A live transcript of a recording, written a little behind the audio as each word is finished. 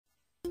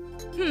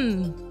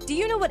Do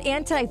you know what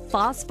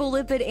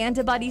antiphospholipid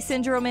antibody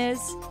syndrome is?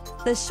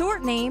 The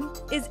short name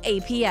is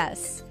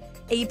APS.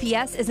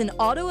 APS is an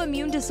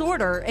autoimmune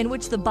disorder in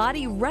which the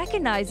body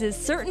recognizes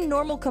certain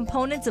normal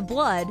components of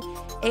blood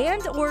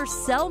and/or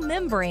cell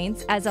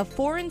membranes as a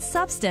foreign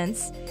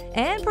substance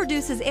and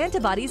produces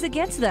antibodies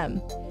against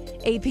them.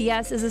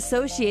 APS is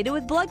associated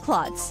with blood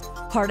clots,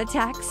 heart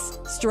attacks,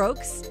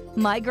 strokes,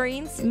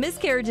 migraines,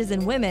 miscarriages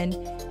in women,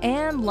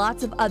 and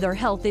lots of other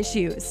health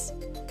issues.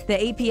 The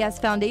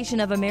APS Foundation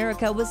of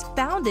America was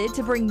founded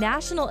to bring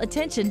national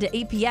attention to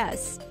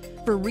APS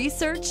for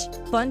research,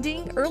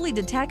 funding, early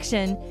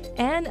detection,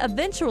 and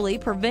eventually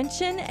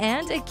prevention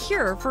and a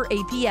cure for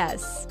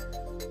APS.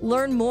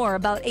 Learn more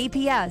about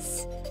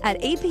APS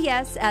at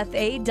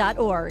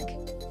apsfa.org.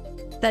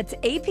 That's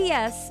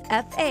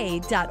apsfa.org.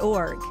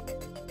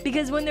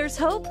 Because when there's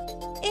hope,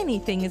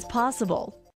 anything is possible.